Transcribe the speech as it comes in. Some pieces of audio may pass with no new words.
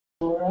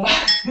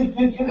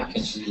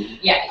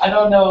Yeah, I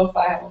don't know if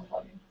I have a plugin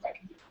for my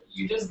computer.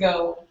 You just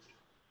go.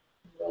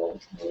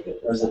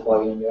 Where's the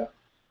plugin go?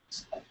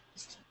 Is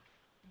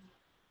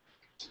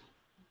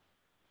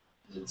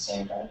it the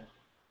same guy?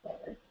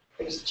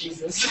 There's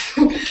Jesus.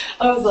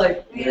 I was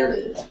like,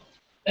 man,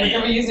 I'm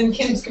gonna be using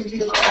Kim's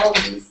computer for all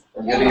of these.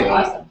 We're good to go.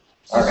 Awesome.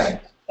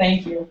 Okay.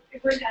 Thank you.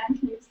 If we're done,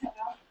 can you just head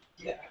out?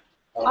 Yeah.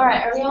 all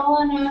right, are we all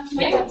on my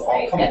Yeah,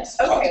 website? I'll come Yes.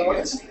 talk to Okay, you we'll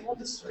guys. just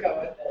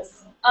go with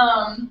this.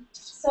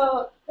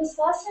 So this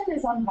lesson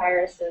is on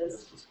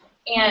viruses,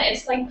 and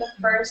it's like the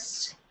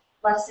first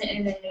lesson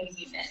in the new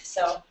unit.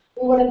 So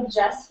we would have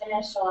just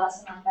finished a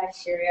lesson on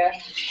bacteria,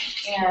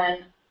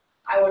 and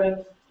I would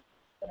have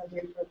done a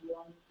brief review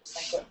on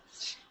just like what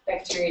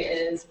bacteria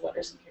is, what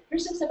are some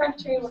characteristics of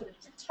bacteria, what are the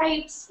different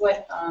types,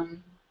 what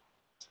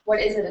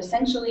is it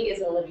essentially,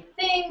 is it a living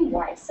thing,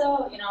 why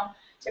so,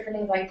 different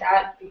things like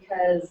that,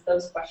 because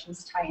those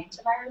questions tie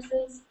into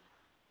viruses.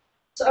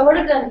 So I would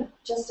have done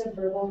just a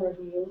verbal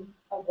review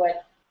of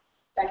what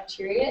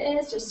bacteria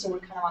is, just so we're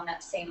kind of on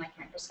that same like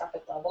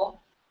microscopic level,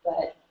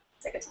 but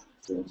it's like a time,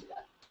 so we won't do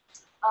that.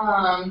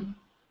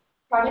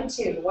 Project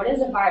 2, what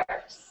is a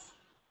virus?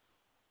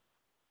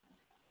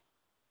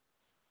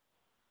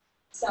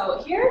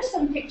 So here are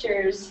some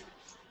pictures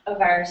of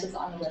viruses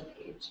on the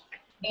webpage.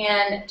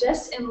 And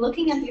just in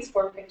looking at these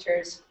 4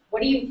 pictures,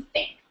 what do you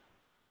think?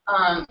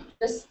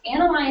 Just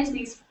analyze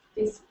these,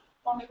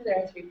 well maybe there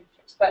are 3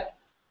 pictures, but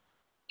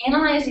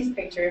analyze these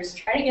pictures,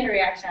 try to get a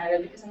reaction out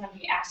of it, because I'm going to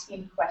be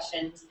asking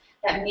questions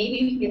that maybe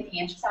you can get the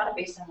answers out of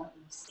based on what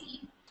you've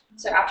seen.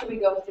 So after we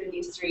go through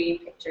these 3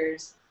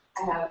 pictures,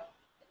 I have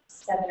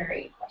 7 or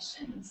 8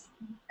 questions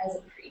as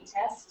a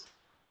pre-test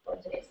for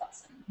today's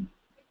lesson.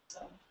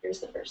 So here's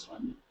the first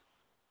one.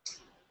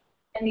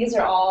 And these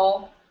are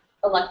all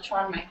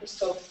electron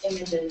microscope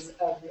images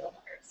of real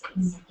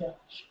viruses. Oh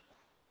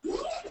my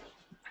gosh.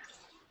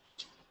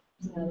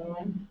 Another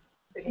one,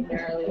 pretty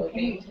thoroughly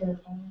looking.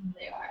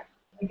 They are.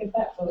 Look at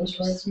that photo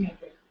towards me.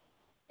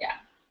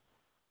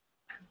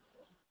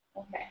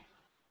 Okay.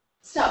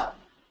 So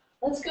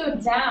let's go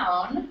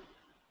down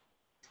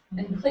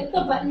and click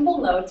the button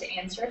below to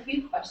answer a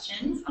few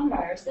questions on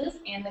viruses,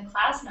 and the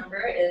class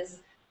number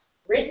is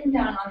written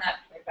down on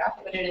that paragraph,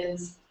 but it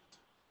is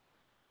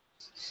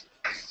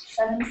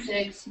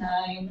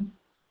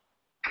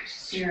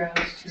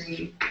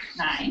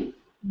 769039.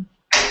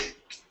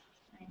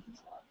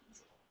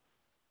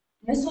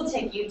 This will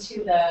take you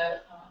to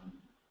the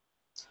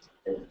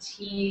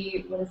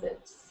T, what is it?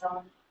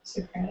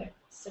 Socratic,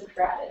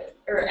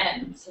 or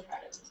N,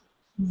 Socratic.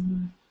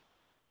 Mm-hmm.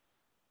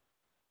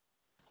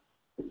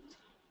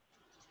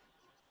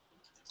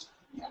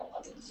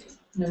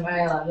 Am I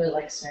allowed to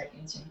like start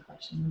answering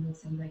questions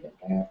as soon as I get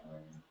there? Or?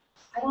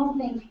 I don't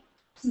think,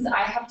 since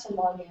I have to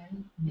log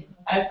in.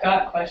 I've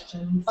got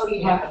questions. Oh,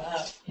 you popping have?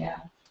 up. Yeah.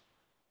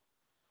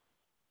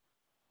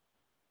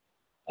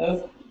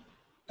 Oh,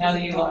 now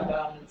that you logged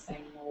on, it's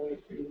saying we'll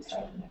wait for you to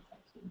start the next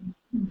activity.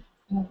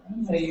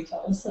 So you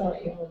tell us. So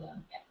you hold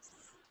on. Yes.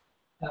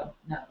 Oh,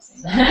 no, it's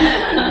saying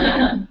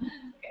that.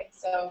 Okay,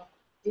 so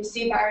do you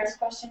see virus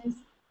questions?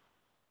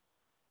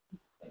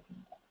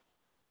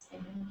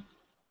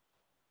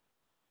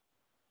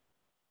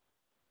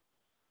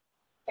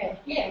 Okay,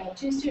 yeah,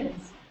 2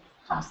 students.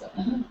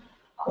 Awesome.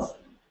 Awesome.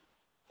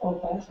 Full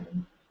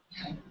classroom.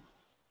 Okay.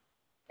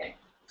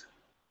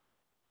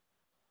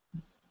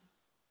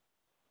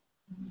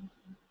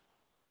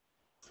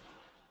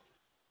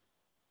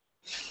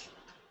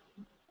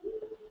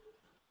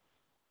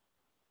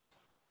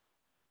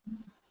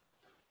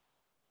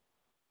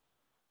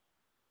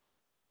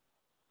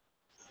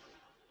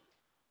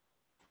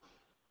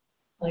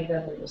 Like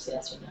that, or just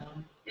yes or no.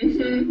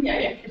 Mm-hmm.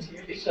 Yeah, because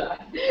you're really shy.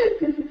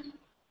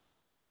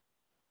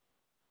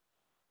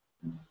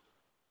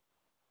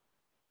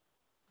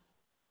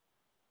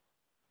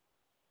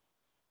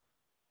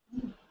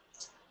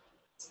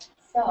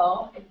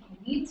 So, if you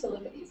need to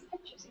look at these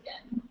pictures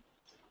again,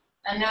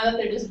 I know that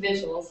they're just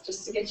visuals,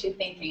 just to get you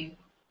thinking,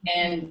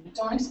 and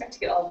don't expect to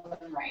get all of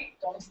them right.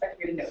 Don't expect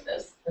you to know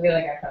this. I feel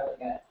like I probably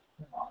got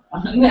them all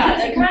wrong.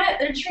 Yeah,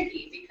 they're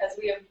tricky because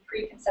we have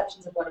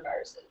preconceptions of what a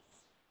virus is,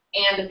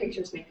 and the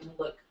pictures make them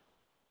look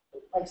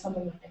like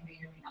something that they may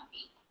or may not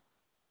be.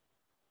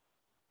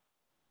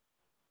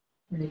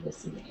 Ready to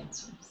see the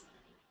answers.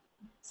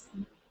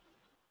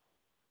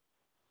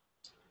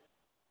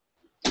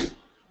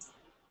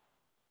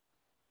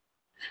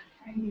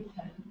 Tiny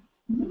pen.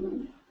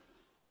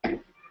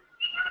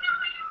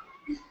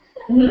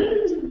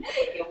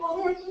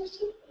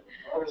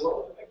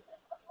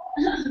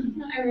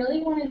 I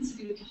really wanted to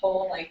do the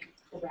whole like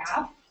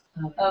graph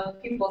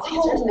of people's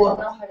answers, but I don't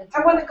know how to do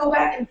I want to go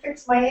back and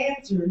fix my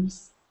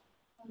answers.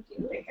 I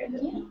don't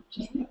know.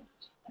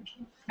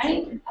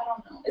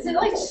 Is it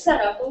like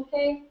set up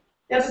okay?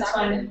 Yeah, that's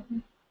fine.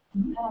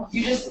 Oh.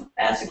 You just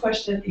asked a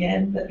question at the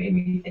end that made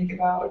me think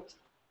about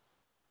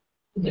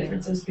the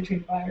differences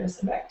between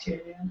virus and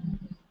bacteria,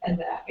 and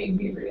that made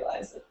me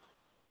realize that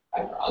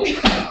I'm wrong.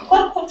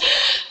 Oh,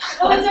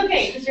 it's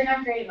okay because you're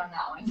not graded on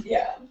that one.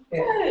 Yeah.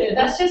 Yeah.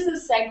 That's just a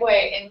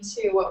segue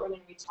into what we're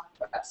going to be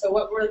talking about. So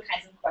what were the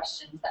kinds of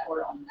questions that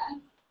were on that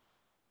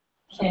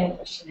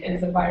questionnaire?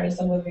 Is a virus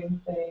a living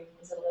thing?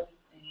 Is it a living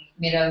thing?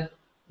 Made of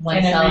one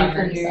Can it cell and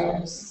many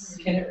reproduce? cells.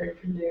 Can it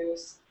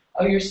reproduce?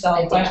 Oh, your cell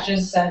It question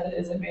does. said,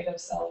 is it made of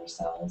cell or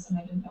cells? And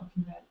I didn't know if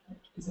you meant, like,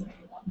 is it made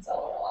of one cell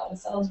or a lot of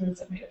cells, or is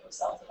it made up of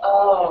cells at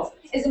all? Oh,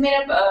 is it made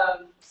up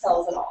of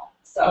cells at all?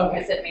 So Okay.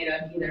 is it made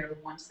of either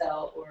one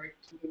cell or it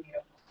can be made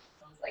of multiple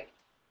cells, like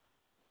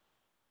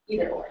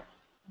either or?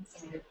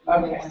 It's made of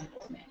either Okay. one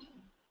or many.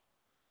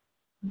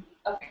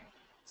 Okay.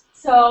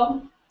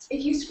 So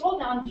if you scroll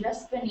down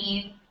just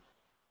beneath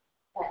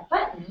that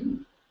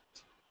button,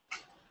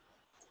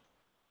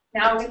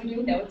 now we're going to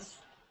do notes,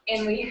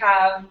 and we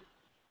have,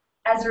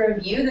 as a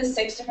review, the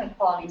 6 different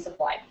qualities of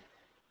life.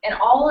 And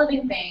all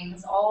living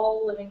things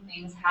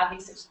have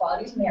these 6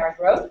 qualities, and they are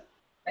growth,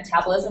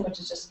 metabolism, which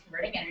is just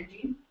converting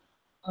energy,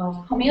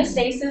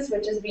 homeostasis,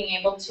 which is being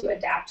able to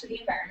adapt to the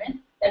environment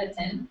that it's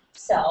in,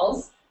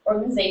 cells,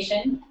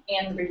 organization,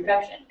 and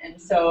reproduction. And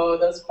so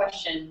those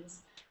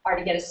questions are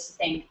to get us to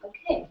think,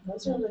 okay,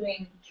 those are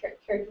living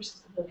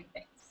characteristics of living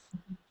things.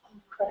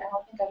 But I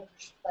don't think I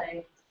pushed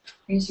play.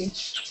 Me too.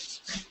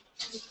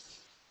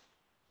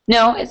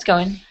 No, it's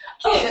going.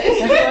 Oh, it's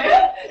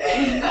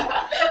going?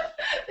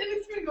 Then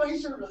it's been going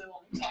for a really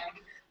long time.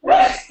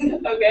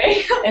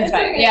 Okay. It's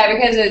fine. Yeah,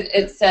 because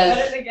it says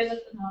Better to get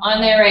it than not.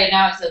 on there right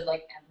now. It says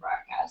like end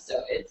broadcast,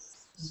 so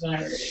it's just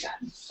whenever you're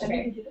done.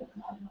 Okay.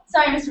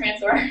 Sorry, Mr.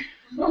 Mansour.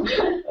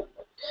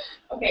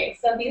 Okay,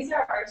 so these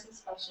are our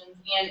 6 questions,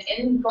 and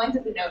in going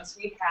through the notes,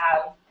 we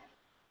have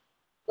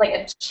like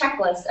a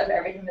checklist of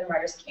everything the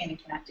virus can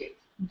and cannot do.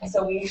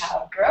 So we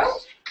have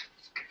growth.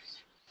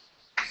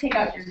 Take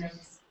out your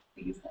notes,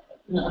 please.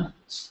 No.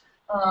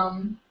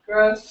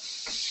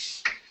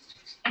 Growth.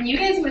 And you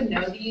guys would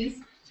know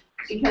these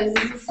because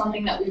this is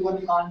something that we would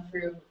have gone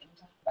through and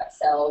talked about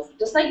cells,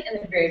 just like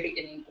in the very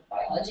beginning of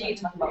biology, you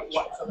talk about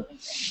what's a living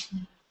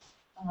thing.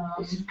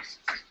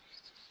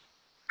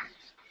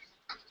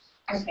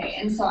 Okay,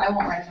 and so I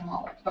won't write them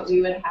all, but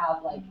we would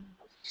have like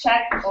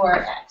check or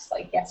X,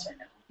 like yes or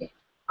no.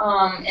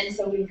 And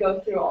so we go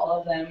through all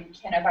of them.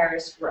 Can a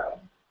virus grow?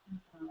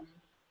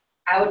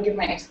 I would give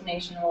my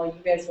explanation, well,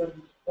 you guys would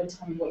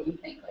tell me what you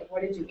think. Like,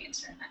 what did you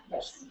answer in that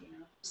question? You know,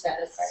 you said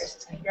that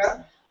viruses can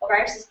grow. Well,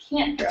 viruses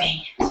can't grow.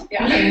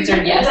 Yeah. I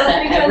answered yes to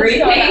Because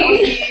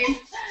everything.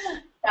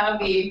 that would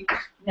be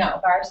no,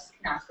 viruses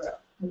cannot grow.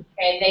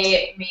 Okay,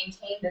 they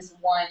maintain this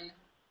one,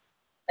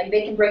 like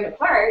they can break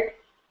apart,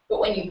 but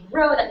when you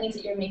grow, that means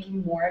that you're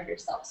making more of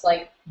yourself. So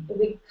like, if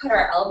we cut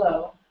our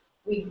elbow,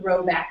 we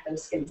grow back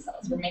those skin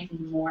cells. We're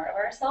making more of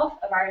ourselves.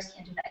 A virus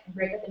can't do that. It can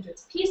break up into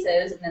its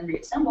pieces and then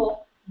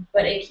reassemble,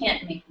 but it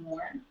can't make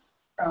more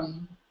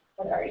from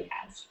what it already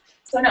has.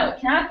 So no, it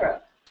cannot grow.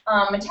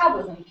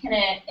 Metabolism, can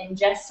it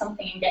ingest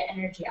something and get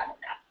energy out of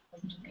that?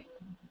 What do you think?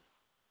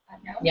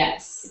 No?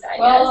 Yes. Is that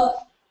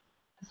Well,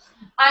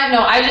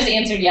 I just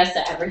answered yes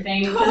to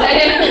everything because I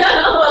didn't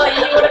know. Well,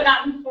 you would have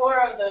gotten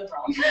 4 of those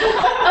wrong.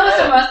 Oh,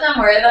 so most of them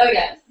were though.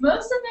 Yes.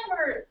 Most of them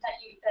were that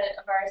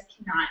a virus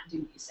cannot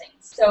do these things.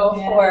 So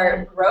Yeah.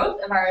 for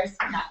growth, a virus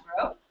cannot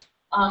grow.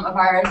 A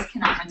virus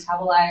cannot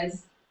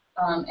metabolize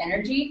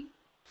energy.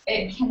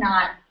 It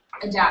cannot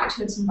adapt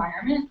to its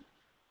environment.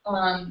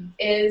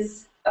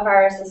 Is a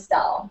virus a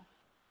cell?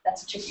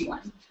 That's a tricky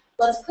one.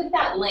 Let's put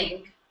that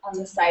link on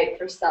the site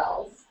for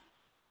cells.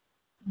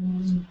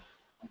 And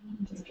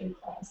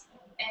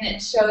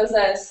it shows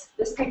us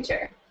this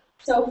picture.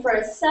 So for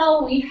a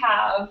cell, we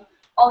have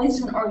all these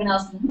different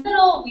organelles in the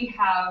middle. We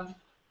have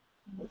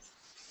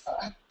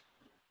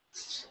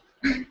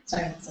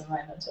Sorry, that's in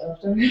my notes.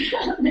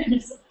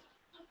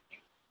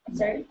 I'm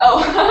sorry.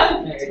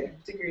 Oh, There.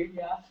 degree,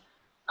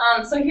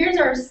 yeah. So here's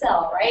our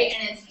cell, right?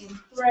 And it's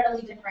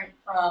incredibly different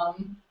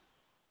from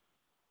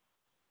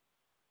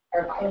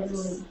our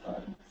virus,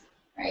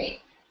 right?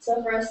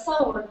 So for a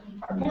cell, we're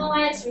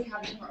compartmentalized. We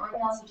have different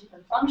organelles with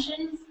different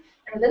functions,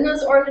 and within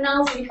those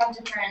organelles, we have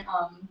different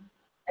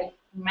like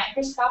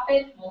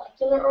microscopic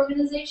molecular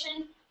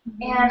organization.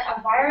 And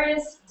a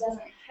virus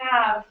doesn't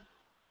have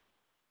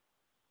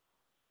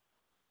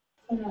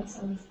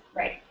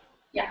right.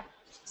 Yeah.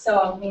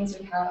 So it means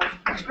we have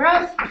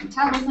growth,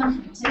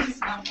 metabolism, homeostasis,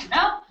 I don't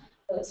know.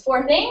 Those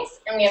 4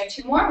 things, and we have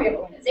 2 more. We have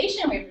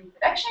organization, we have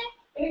reproduction.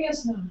 I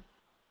guess no.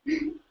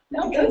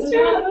 No, that's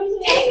true.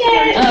 Dang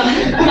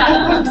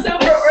it! So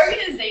for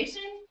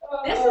organization,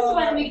 this is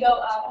when we go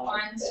up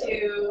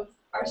onto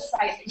our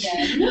site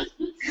again,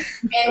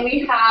 and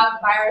we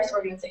have virus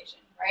organization,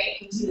 right?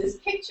 And you see this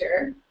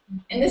picture,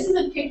 and this is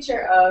a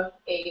picture of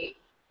a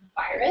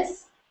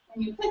virus.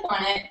 When you click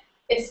on it,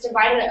 it's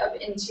divided up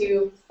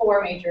into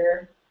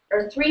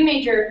 3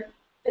 major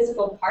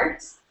physical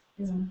parts.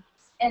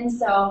 And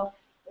so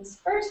this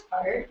first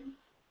part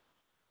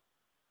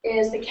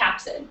is the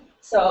capsid.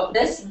 So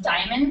this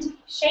diamond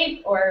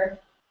shape, or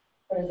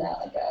what is that?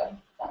 Like a,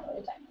 it's not really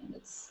a diamond.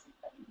 It's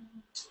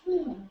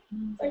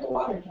like a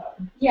water tower.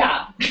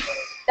 yeah.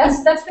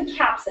 That's the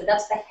capsid.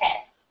 That's the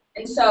head.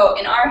 And so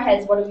in our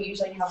heads, what do we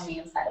usually have on the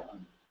inside of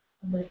them?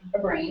 A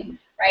brain,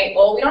 right?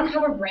 Well, we don't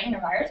have a brain or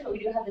virus, but we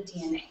do have the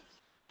DNA.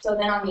 So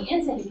then on the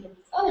inside, you hit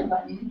this other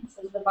button. It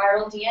says the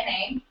viral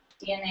DNA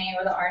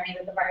or the RNA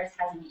that the virus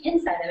has on the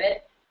inside of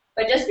it.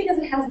 But just because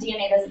it has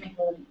DNA doesn't make it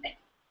a living thing.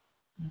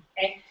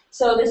 Okay?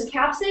 So this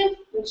capsid,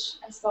 which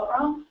I spelled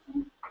wrong,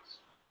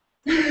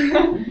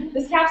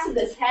 this capsid,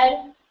 this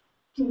head,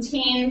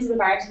 contains the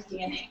virus's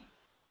DNA.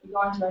 We go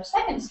on to our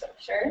second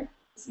structure,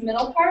 this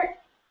middle part, and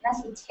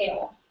that's the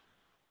tail.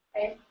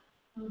 Okay?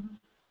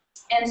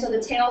 And so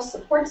the tail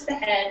supports the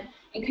head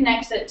and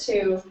connects it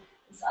to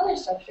this other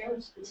structure, which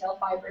is the tail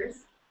fibers.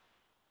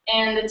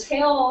 And the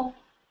tail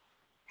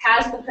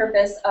has the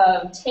purpose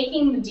of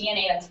taking the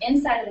DNA that's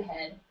inside of the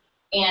head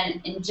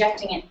and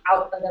injecting it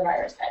out of the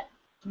virus head.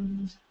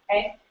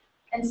 Okay?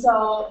 And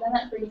so then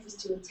that brings us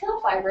to the tail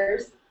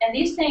fibers, and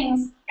these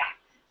things,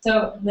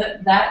 So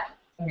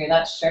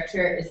that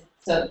structure is,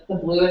 so the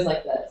blue is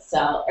like the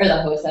cell, or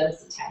the host that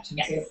it's attaching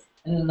to,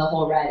 and then the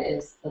whole red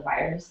is the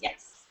virus.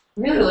 Yes.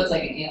 It really looks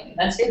like an alien.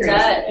 That's It crazy.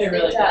 does. It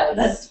really does.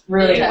 That's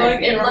really It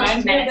crazy. It looks reminds me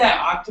of menacing. that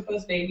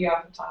octopus baby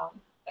off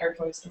of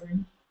Toy Story.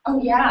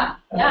 Oh, yeah.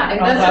 Yeah. And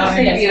Oh, that's wow, so I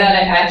creepy guess that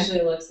it I'm-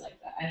 actually looks like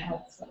that. I know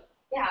that's what.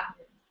 Yeah.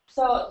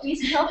 So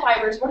these tail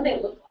fibers, what do they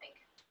look like?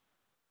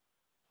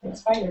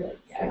 It's spider-like.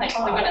 Like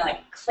they're gonna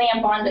like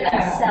clamp onto that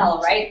Yeah.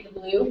 cell, right? The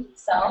blue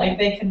cell. Like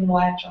they can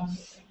latch onto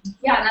things.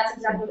 Yeah, and that's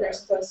exactly what they're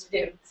supposed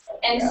to do.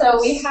 And so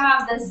we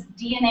have this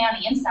DNA on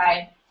the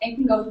inside. It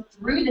can go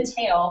through the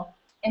tail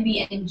and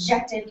be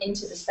injected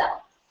into the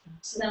cell.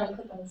 So then we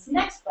click on this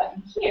next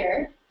button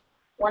here.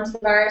 Once the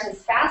virus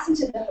is fastened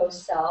to the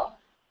host cell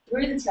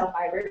through the tail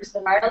fibers, the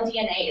viral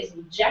DNA is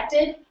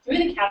injected through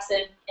the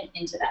capsid and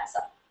into that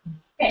cell.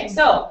 Okay,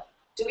 so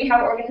do we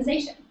have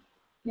organization?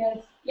 Yes.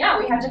 Yeah,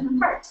 we have different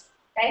parts.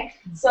 Okay,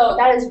 so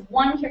that is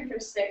one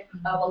characteristic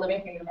of a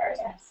living thing, the virus.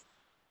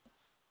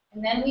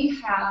 And then we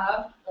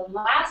have the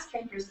last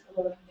characteristic of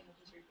a living thing,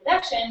 which is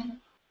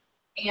reproduction.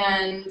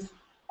 And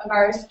a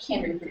virus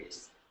can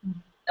reproduce.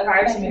 A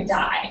virus can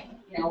die.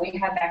 You know, we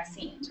have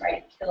vaccines,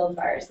 right? Kill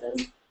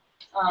viruses.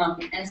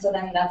 And so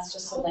then that's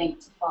just a link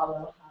to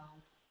follow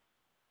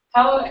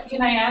how. How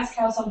can I ask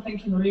how something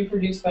can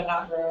reproduce but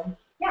not grow?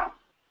 Yeah.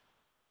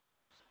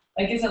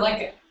 Like, is it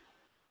like,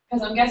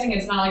 because I'm guessing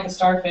it's not like a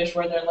starfish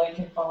where their leg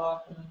can fall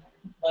off and then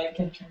their leg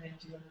can turn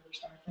into another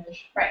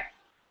starfish. Right.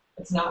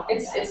 It's not. Like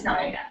that, It's not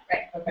right? like that,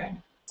 right? Okay.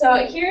 So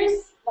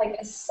here's like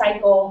a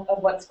cycle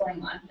of what's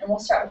going on, and we'll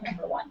start with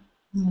number one.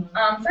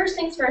 First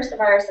things first, the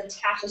virus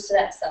attaches to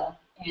that cell,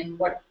 and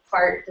what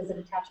part does it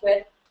attach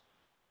with?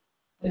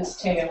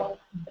 Its tail.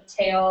 The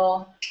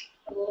tail.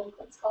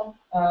 What's it called?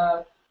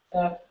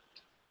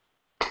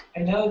 I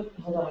know.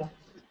 Hold on.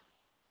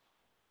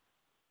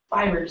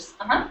 Fibers.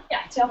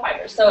 Yeah, tail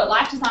fibers. So it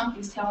latches on with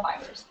these tail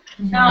fibers.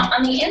 Now,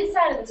 on the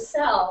inside of the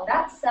cell,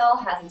 that cell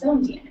has its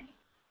own DNA,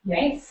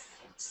 right? Yes.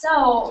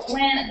 So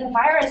when the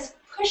virus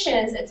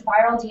pushes its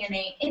viral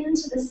DNA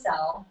into the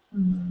cell,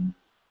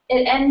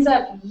 it ends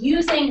up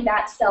using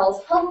that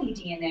cell's healthy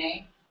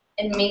DNA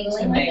and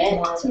mingling with make it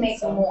more of to make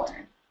itself.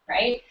 more,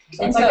 right?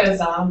 So And it's like a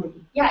zombie.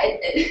 Yeah,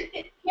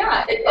 it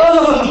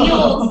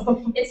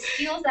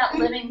steals that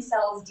living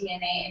cell's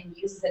DNA and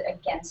uses it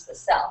against the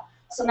cell.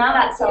 So now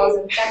that cell is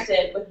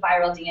infected with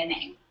viral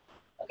DNA.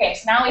 Okay,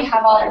 so now we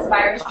have all this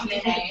virus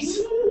DNA,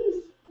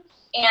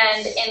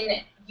 and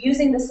in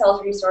using the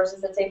cell's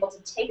resources, it's able to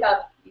take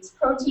up these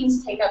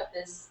proteins, take up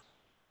this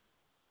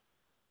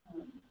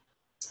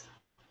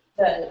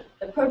the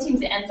proteins,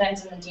 the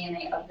enzymes, and the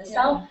DNA of the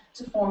cell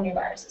to form new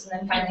viruses, and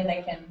then finally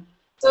they can.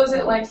 So is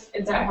it like,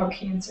 is that how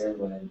cancer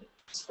would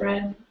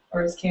spread,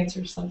 or is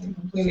cancer something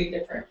completely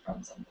different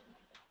from something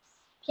like that?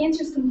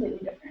 Cancer is completely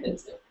different.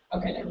 It's different.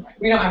 Okay, never mind.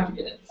 We don't have to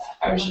get into that.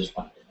 I was just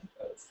wondering if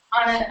it was.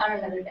 On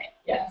another day.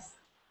 Yes.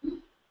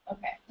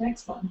 Okay.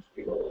 Next month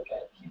we will look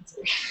at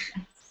cancer.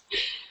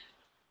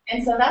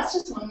 And so that's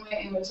just one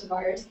way in which a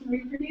virus can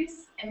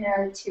reproduce, and there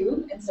are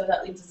two, and so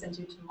that leads us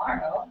into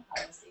tomorrow,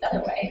 how it's the other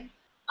way.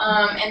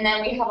 And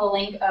then we have a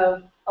link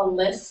of a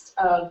list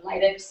of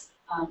lytics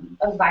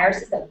of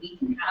viruses that we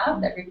can have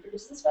that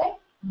reproduce this way.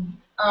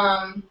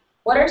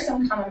 What are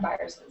some common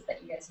viruses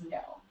that you guys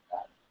know of?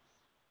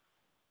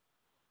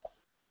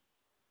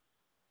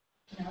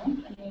 No?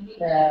 Maybe?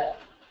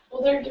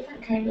 Well, there are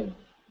different kind of,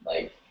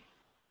 like,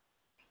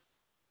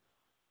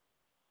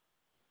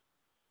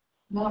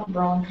 not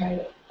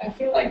bronchitis. I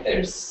feel like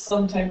there's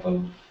some type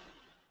of.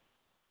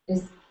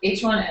 Is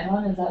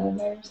H1N1, is that a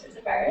virus? Is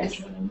it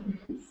virus?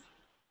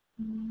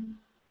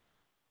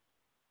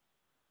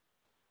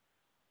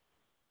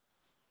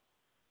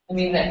 I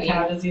mean, that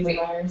Cow disease wait,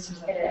 virus or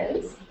something. It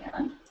is,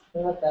 yeah.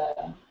 what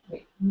the,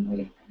 wait.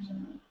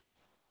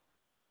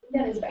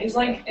 That is It's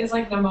bacterial.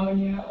 like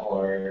pneumonia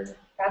or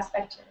That's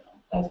bacterial.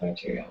 that's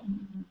bacterial.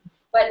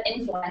 But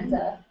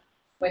influenza,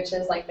 which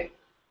is like the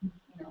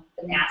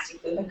nasty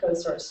flu that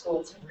goes to our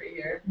schools every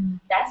year,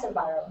 that's a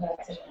viral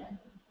infection.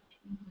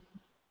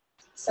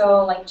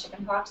 So like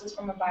chickenpox is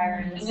from a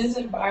virus. And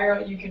isn't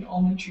viral, you can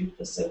only treat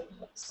the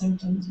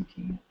symptoms, you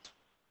can't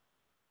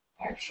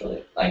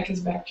actually, like, is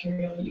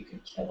bacterial, you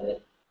could kill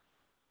it.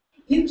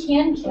 You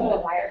can kill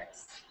a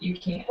virus. You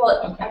can't.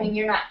 Well, Okay. I mean,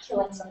 you're not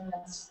killing something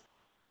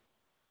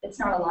it's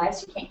not alive,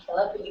 so you can't kill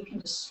it, but you can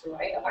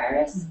destroy a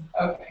virus.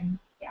 Okay.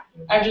 Yeah.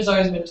 I've just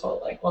always been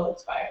told like, well,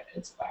 it's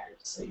a virus,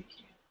 so you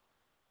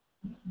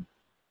can't.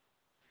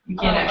 You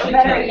can't Or actually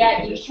better kill it,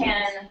 yet, you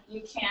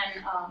you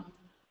can,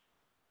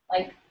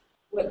 like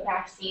what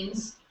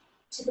vaccines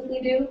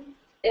typically do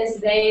is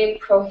they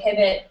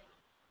prohibit,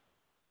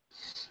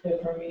 just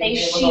from being they able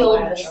to shield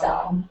the latch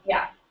cell. on.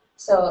 Yeah.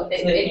 So they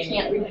it can't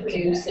can't even, like,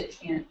 reproduce, connect. it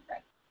can't,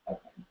 right,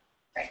 Okay.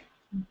 Right.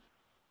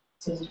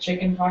 So is it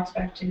chickenpox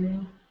bacteria?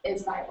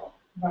 it's viral.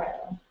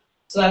 Viral.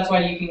 So that's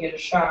why you can get a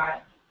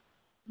shot,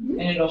 Mhm.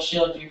 and it'll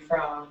shield you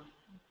from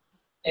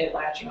it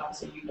latching on,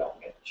 so you don't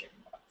get the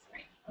chickenpox.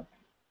 Right. Okay.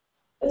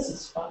 This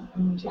is fun.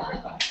 I'm gonna take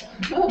your class.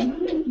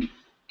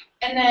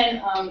 And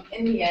then,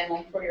 in the end,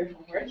 like for your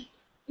homework,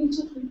 you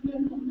just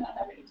not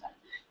have any time.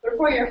 But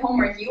for your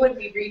homework, you would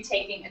be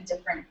retaking a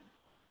different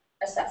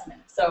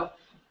assessment. So,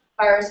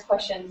 ours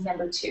questions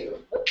number 2.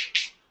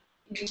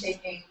 You'd be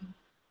taking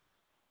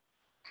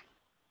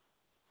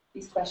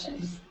these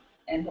questions,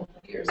 and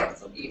hopefully your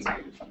results will be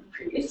easier from the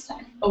previous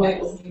time. Oh, it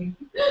will be.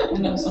 I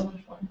know so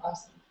much more.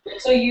 Awesome.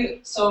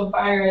 So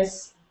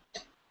virus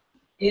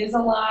is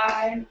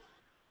alive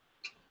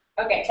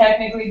Okay.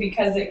 technically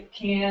because it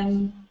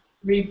can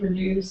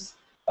reproduce,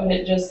 but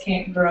it just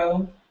can't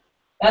grow.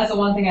 That's the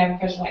one thing I have a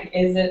question, like,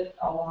 is it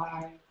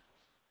alive?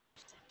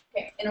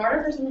 Okay. In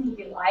order for something to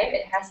be alive,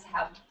 it has to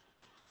have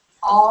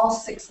all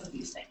 6 of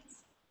these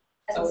things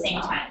at At the the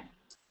same same time.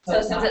 So So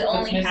it's since not- it so it's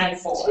only missing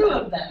has 4. 2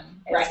 of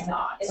them, It's right?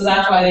 not. So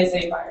that's why they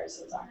say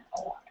viruses aren't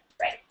alive.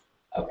 Right.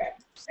 Okay.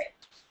 Right.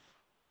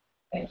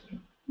 Thank you.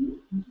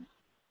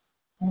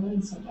 I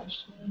learned so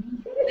much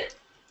today.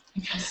 I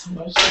got so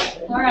much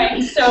better. All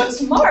right. So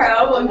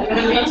tomorrow we're going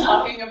to be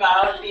talking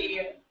about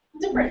the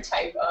different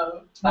type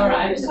of All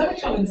right, virus. I'm gonna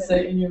come and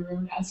sit in your room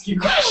and ask you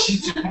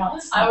questions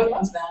about I would science.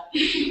 love that.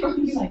 You're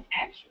like,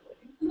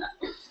 actually.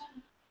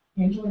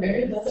 Angela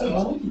Mary, that's a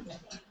one.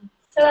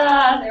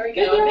 Ta-da! There we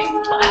go.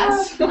 Good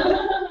Thanks, class.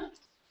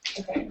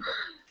 Okay.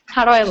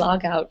 How do I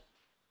log out?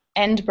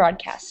 End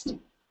broadcast.